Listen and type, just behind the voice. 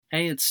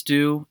Hey, it's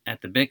Stu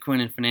at the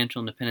Bitcoin and Financial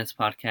Independence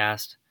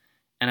Podcast,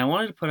 and I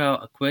wanted to put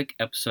out a quick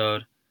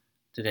episode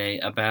today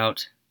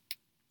about,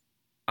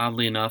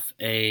 oddly enough,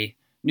 a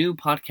new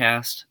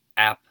podcast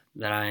app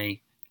that I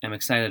am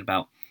excited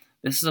about.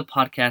 This is a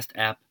podcast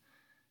app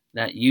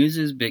that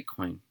uses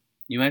Bitcoin.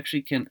 You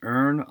actually can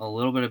earn a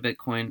little bit of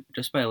Bitcoin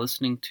just by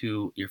listening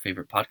to your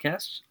favorite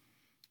podcasts,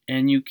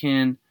 and you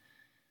can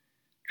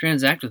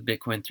transact with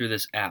Bitcoin through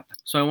this app.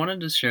 So I wanted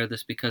to share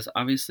this because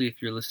obviously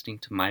if you're listening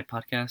to my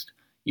podcast,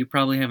 you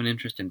probably have an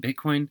interest in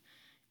Bitcoin,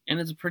 and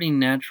it's a pretty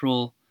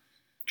natural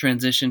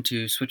transition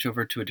to switch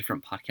over to a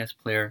different podcast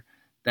player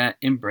that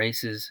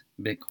embraces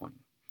Bitcoin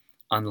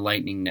on the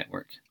Lightning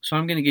Network. So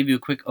I'm going to give you a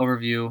quick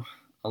overview,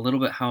 a little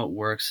bit how it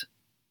works.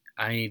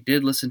 I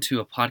did listen to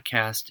a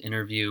podcast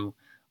interview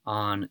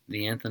on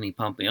the Anthony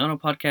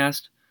Pompliano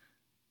podcast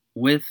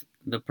with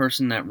the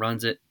person that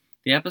runs it.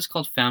 The app is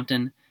called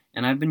Fountain,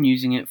 and I've been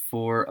using it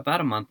for about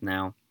a month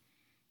now.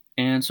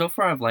 And so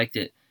far I've liked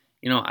it.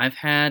 I've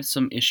had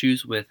some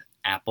issues with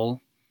Apple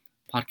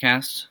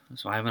Podcasts,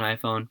 so I have an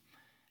iPhone.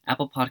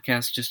 Apple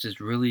Podcasts just is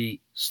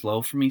really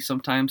slow for me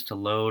sometimes to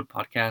load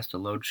podcasts, to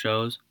load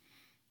shows.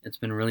 It's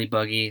been really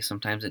buggy.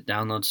 Sometimes it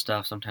downloads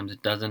stuff, sometimes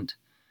it doesn't.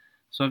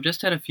 So I've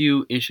just had a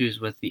few issues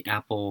with the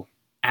Apple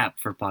app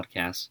for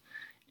podcasts.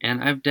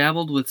 And I've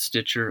dabbled with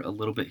Stitcher a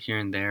little bit here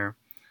and there.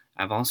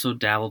 I've also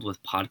dabbled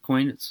with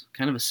Podcoin. It's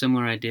kind of a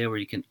similar idea where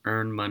you can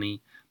earn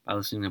money by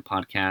listening to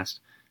podcasts.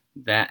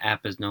 That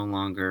app is no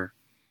longer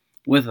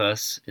with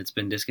us. It's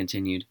been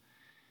discontinued.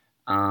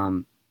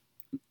 And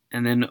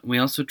then we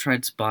also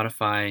tried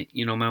Spotify.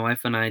 My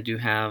wife and I do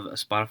have a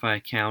Spotify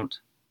account.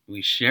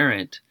 We share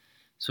it.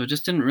 So it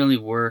just didn't really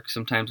work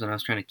sometimes when I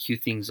was trying to queue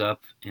things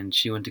up and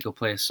she went to go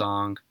play a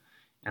song.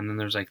 And then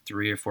there's like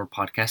 3 or 4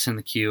 podcasts in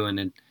the queue. And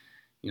then,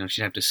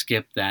 she'd have to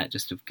skip that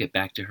just to get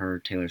back to her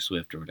Taylor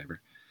Swift or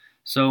whatever.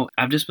 So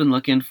I've just been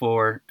looking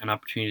for an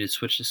opportunity to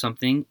switch to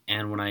something.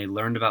 And when I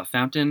learned about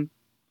Fountain,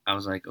 I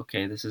was like,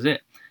 okay, this is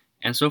it.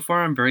 And so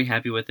far I'm very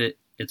happy with it.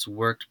 It's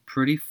worked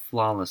pretty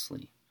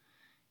flawlessly.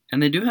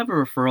 And they do have a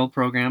referral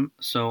program,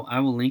 so I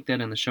will link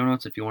that in the show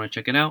notes if you want to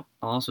check it out.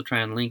 I'll also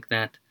try and link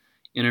that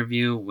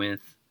interview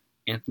with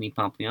Anthony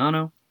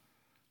Pompliano.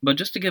 But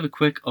just to give a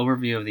quick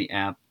overview of the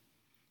app,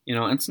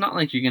 it's not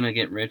like you're going to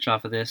get rich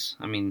off of this.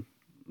 I mean,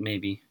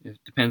 maybe. It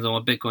depends on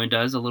what Bitcoin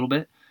does a little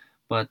bit.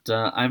 But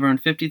I've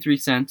earned 53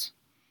 cents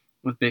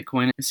with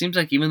Bitcoin. It seems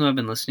like even though I've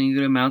been listening a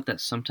good amount, that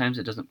sometimes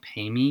it doesn't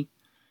pay me.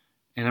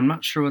 And I'm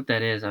not sure what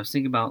that is. I was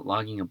thinking about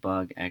logging a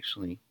bug,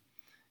 actually.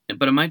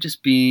 But it might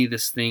just be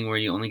this thing where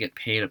you only get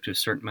paid up to a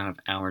certain amount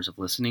of hours of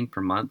listening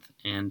per month.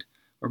 And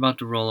we're about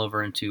to roll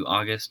over into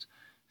August.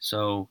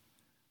 So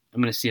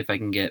I'm going to see if I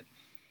can get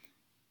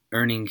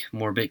earning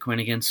more Bitcoin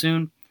again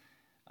soon.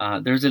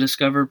 There's a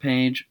Discover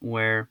page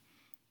where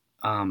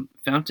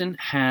Fountain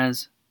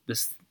has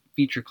this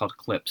feature called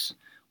Clips,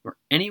 where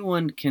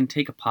anyone can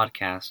take a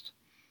podcast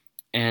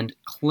and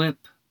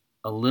clip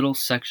a little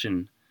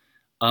section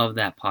of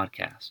that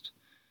podcast.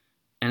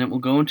 And it will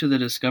go into the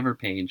Discover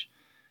page.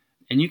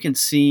 And you can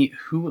see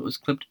who it was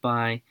clipped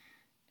by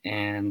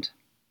and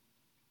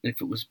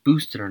if it was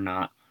boosted or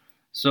not.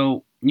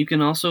 So you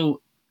can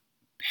also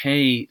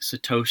pay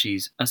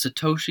Satoshis. A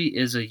Satoshi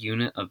is a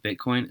unit of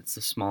Bitcoin. It's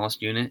the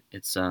smallest unit.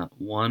 It's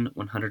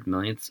 1/100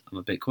 millionth of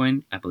a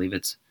Bitcoin. I believe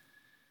it's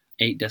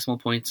 8 decimal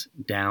points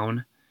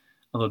down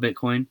of a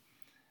Bitcoin.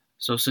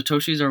 So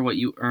Satoshis are what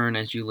you earn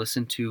as you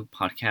listen to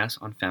podcasts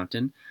on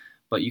Fountain.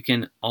 But you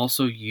can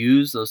also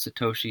use those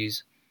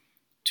Satoshis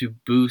to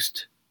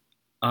boost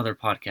other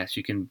podcasts.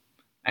 You can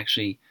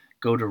actually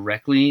go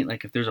directly,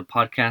 like if there's a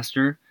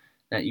podcaster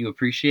that you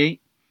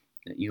appreciate,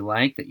 that you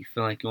like, that you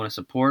feel like you want to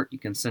support, you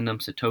can send them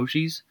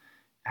Satoshis.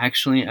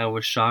 Actually, I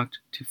was shocked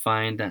to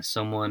find that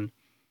someone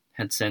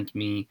had sent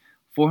me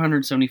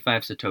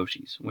 475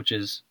 Satoshis, which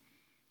is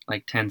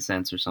like 10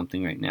 cents or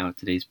something right now at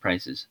today's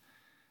prices.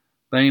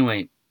 But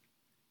anyway,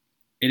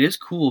 it is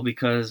cool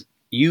because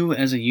you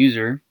as a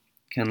user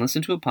can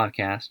listen to a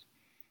podcast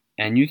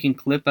and you can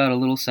clip out a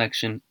little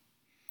section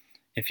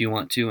if you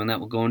want to, and that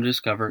will go into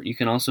Discover. You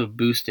can also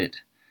boost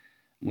it,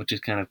 which is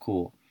kind of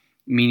cool,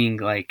 meaning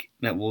like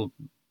that will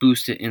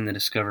boost it in the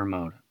Discover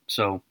mode.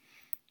 So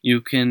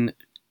you can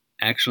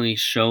actually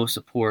show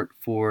support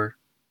for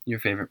your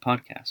favorite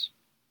podcast.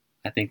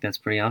 I think that's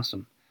pretty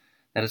awesome.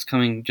 That is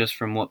coming just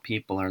from what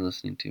people are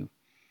listening to.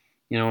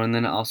 And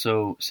then it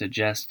also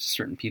suggests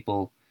certain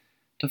people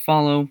to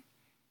follow,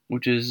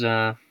 which is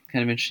kind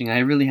of interesting. I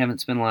really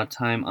haven't spent a lot of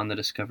time on the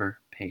Discover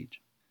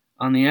page.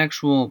 On the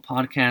actual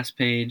podcast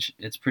page,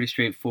 it's pretty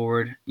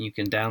straightforward. You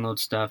can download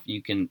stuff.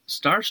 You can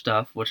star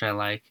stuff, which I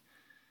like.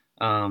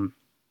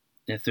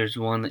 If there's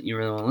one that you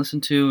really want to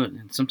listen to,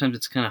 and sometimes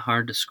it's kind of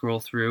hard to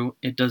scroll through.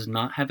 It does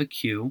not have a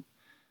queue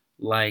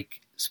like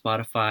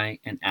Spotify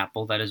and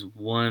Apple. That is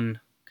one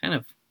kind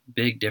of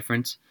big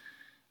difference.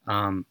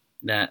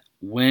 That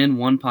when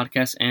one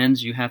podcast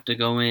ends, you have to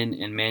go in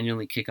and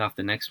manually kick off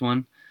the next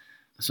one.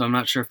 So I'm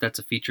not sure if that's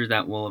a feature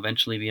that will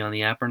eventually be on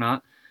the app or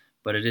not.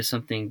 But it is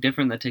something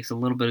different that takes a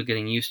little bit of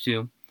getting used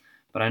to.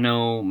 But I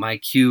know my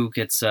queue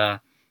gets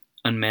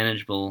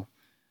unmanageable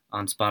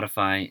on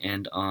Spotify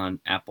and on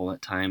Apple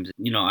at times.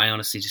 I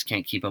honestly just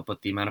can't keep up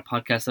with the amount of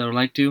podcasts that I would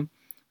like to.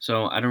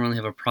 So I don't really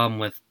have a problem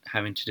with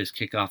having to just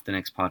kick off the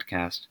next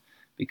podcast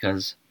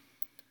because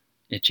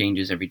it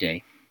changes every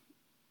day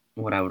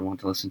what I would want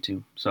to listen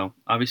to. So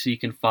obviously you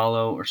can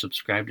follow or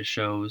subscribe to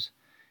shows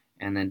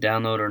and then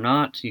download or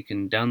not. You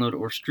can download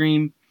or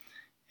stream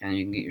and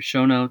you can get your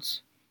show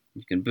notes.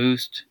 You can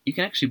boost. You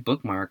can actually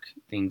bookmark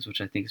things,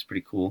 which I think is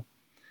pretty cool.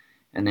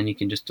 And then you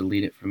can just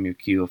delete it from your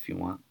queue if you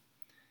want.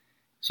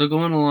 So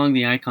going along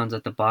the icons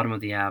at the bottom of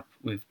the app,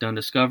 we've done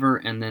Discover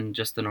and then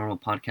just the normal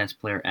podcast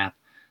player app.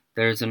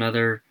 There's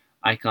another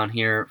icon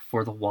here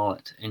for the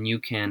wallet, and you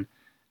can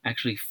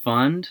actually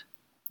fund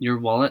your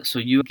wallet. So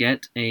you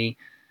get a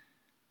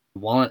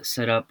wallet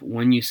set up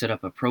when you set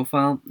up a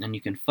profile, and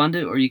you can fund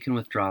it or you can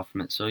withdraw from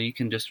it. So you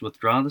can just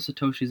withdraw the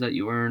Satoshis that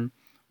you earn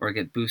or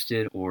get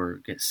boosted or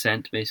get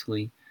sent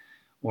basically,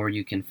 or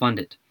you can fund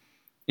it.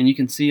 And you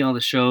can see all the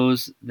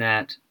shows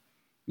that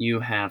you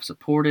have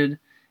supported.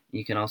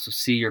 You can also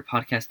see your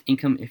podcast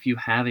income if you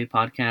have a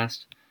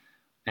podcast.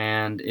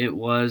 And it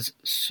was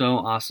so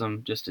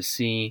awesome just to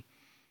see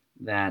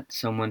that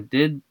someone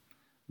did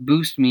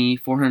boost me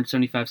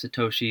 475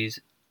 Satoshis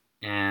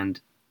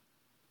and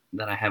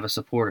that I have a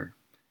supporter.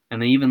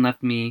 And they even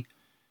left me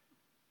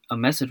a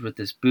message with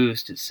this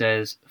boost. It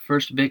says,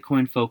 "First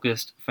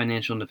Bitcoin-focused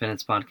financial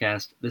independence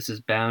podcast. This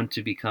is bound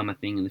to become a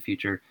thing in the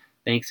future.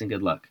 Thanks and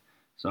good luck."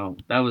 So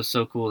that was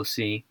so cool to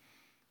see.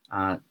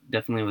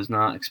 Definitely was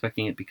not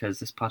expecting it because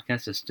this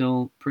podcast is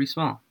still pretty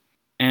small.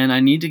 And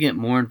I need to get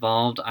more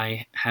involved.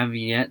 I have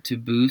yet to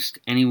boost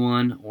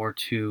anyone or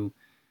to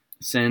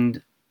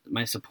send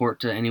my support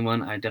to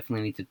anyone. I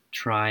definitely need to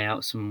try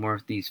out some more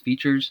of these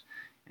features.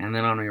 And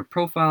then on your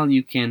profile,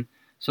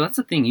 so that's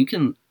the thing, you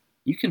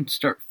can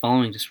start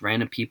following just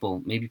random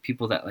people, maybe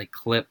people that like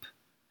clip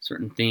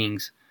certain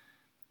things.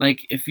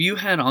 Like if you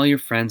had all your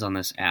friends on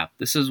this app,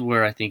 this is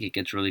where I think it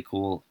gets really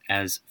cool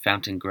as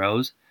Fountain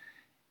grows.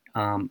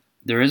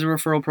 There is a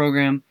referral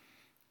program,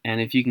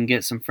 and if you can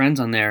get some friends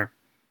on there,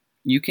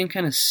 you can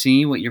kind of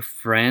see what your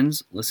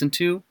friends listen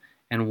to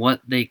and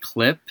what they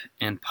clip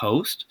and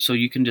post, so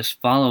you can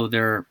just follow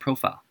their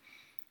profile.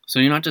 So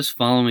you're not just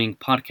following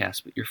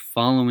podcasts, but you're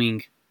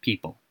following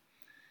people.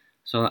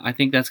 So I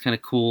think that's kind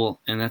of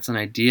cool, and that's an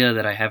idea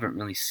that I haven't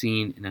really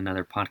seen in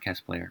another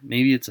podcast player.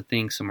 Maybe it's a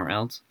thing somewhere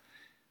else.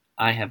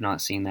 I have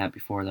not seen that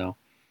before, though.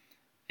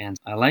 And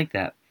I like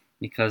that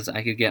because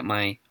I could get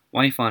my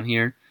wife on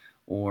here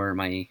or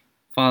my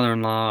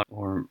father-in-law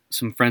or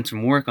some friends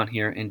from work on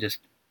here, and just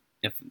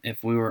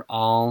if we were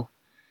all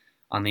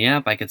on the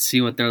app, I could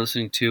see what they're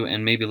listening to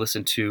and maybe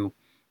listen to,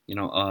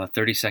 a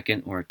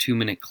 30-second or a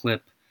 2-minute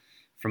clip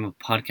from a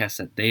podcast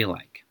that they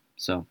like.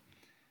 So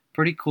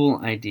pretty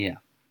cool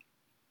idea.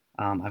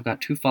 I've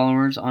got 2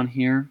 followers on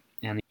here,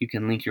 and you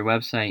can link your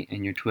website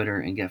and your Twitter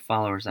and get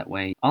followers that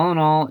way. All in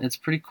all, it's a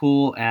pretty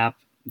cool app.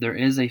 There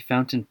is a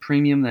Fountain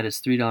Premium that is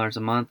 $3 a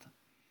month,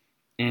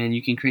 and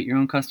you can create your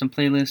own custom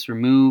playlists,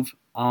 remove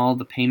all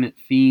the payment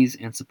fees,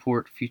 and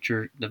support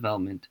future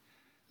development.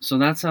 So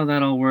that's how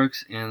that all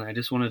works, and I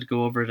just wanted to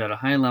go over it at a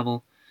high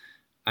level.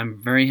 I'm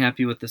very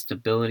happy with the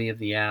stability of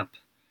the app.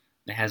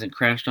 It hasn't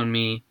crashed on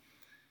me.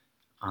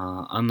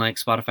 Unlike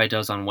Spotify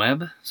does on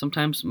web,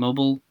 sometimes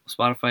mobile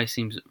Spotify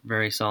seems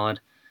very solid,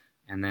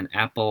 and then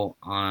Apple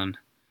on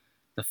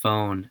the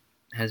phone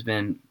has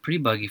been pretty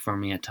buggy for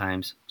me at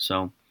times.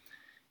 So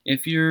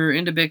if you're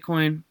into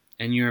Bitcoin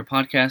and you're a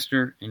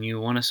podcaster and you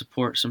want to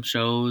support some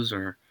shows,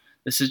 or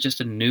this is just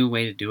a new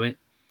way to do it,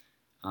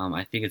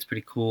 I think it's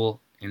pretty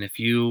cool. And if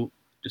you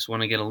just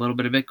want to get a little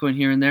bit of Bitcoin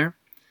here and there,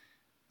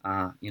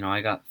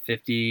 I got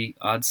 50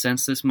 odd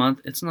cents this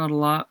month. It's not a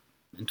lot.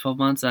 In 12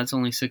 months, that's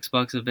only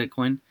 $6 of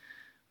Bitcoin.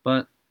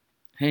 But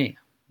hey,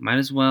 might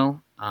as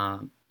well.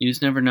 You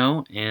just never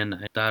know. And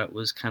I thought it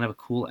was kind of a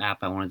cool app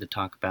I wanted to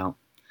talk about.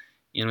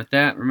 And with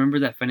that, remember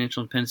that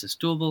financial independence is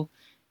doable.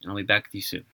 And I'll be back with you soon.